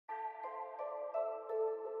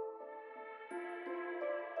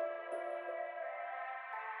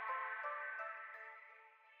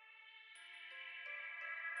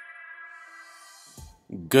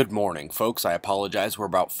Good morning, folks. I apologize. We're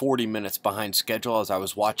about 40 minutes behind schedule as I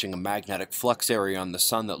was watching a magnetic flux area on the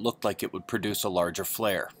sun that looked like it would produce a larger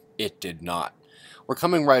flare. It did not. We're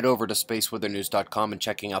coming right over to spaceweathernews.com and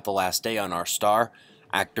checking out the last day on our star.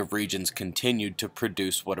 Active regions continued to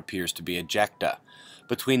produce what appears to be ejecta.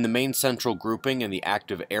 Between the main central grouping and the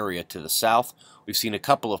active area to the south, we've seen a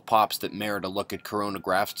couple of pops that merit a look at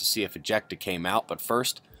coronagraphs to see if ejecta came out, but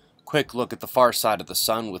first, quick look at the far side of the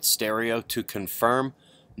sun with stereo to confirm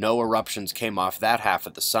no eruptions came off that half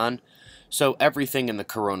of the sun, so everything in the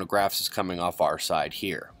coronagraphs is coming off our side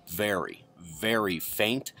here. Very, very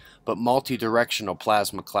faint, but multi-directional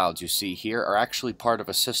plasma clouds you see here are actually part of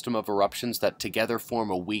a system of eruptions that together form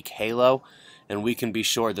a weak halo, and we can be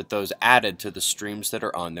sure that those added to the streams that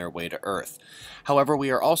are on their way to Earth. However, we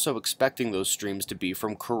are also expecting those streams to be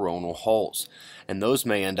from coronal holes, and those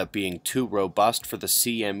may end up being too robust for the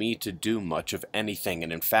CME to do much of anything,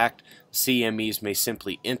 and in fact, CMEs may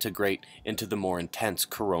simply integrate into the more intense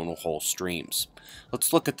coronal hole streams.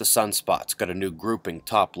 Let's look at the sunspots. Got a new grouping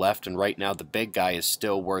top left, and right now the big guy is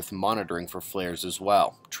still worth monitoring for flares as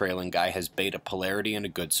well. Trailing guy has beta polarity and a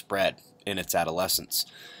good spread in its adolescence.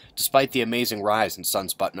 Despite the amazing rise in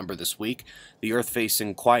sunspot number this week, the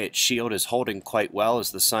Earth-facing quiet shield is holding quite well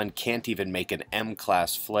as the sun can't even make an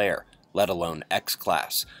M-class flare, let alone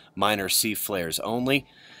X-class. Minor C flares only,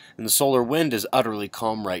 and the solar wind is utterly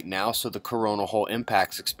calm right now, so the coronal hole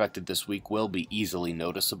impacts expected this week will be easily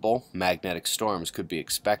noticeable. Magnetic storms could be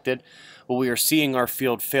expected. Well, we are seeing our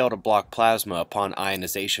field fail to block plasma upon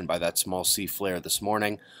ionization by that small C flare this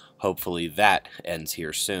morning. Hopefully that ends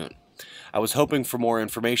here soon. I was hoping for more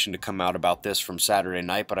information to come out about this from Saturday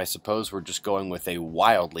night, but I suppose we're just going with a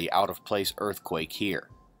wildly out-of-place earthquake here.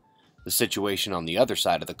 The situation on the other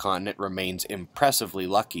side of the continent remains impressively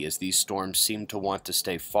lucky as these storms seem to want to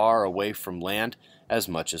stay far away from land as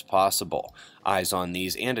much as possible. Eyes on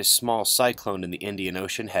these and a small cyclone in the Indian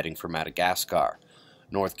Ocean heading for Madagascar.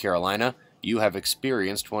 North Carolina, you have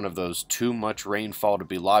experienced one of those too much rainfall to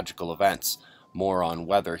be logical events. More on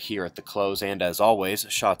weather here at the close, and as always,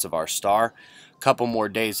 shots of our star. Couple more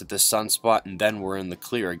days at this sunspot and then we're in the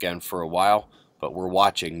clear again for a while, but we're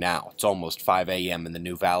watching now. It's almost 5 a.m. in the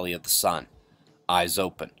new Valley of the Sun. Eyes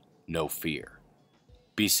open, no fear.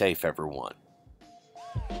 Be safe, everyone.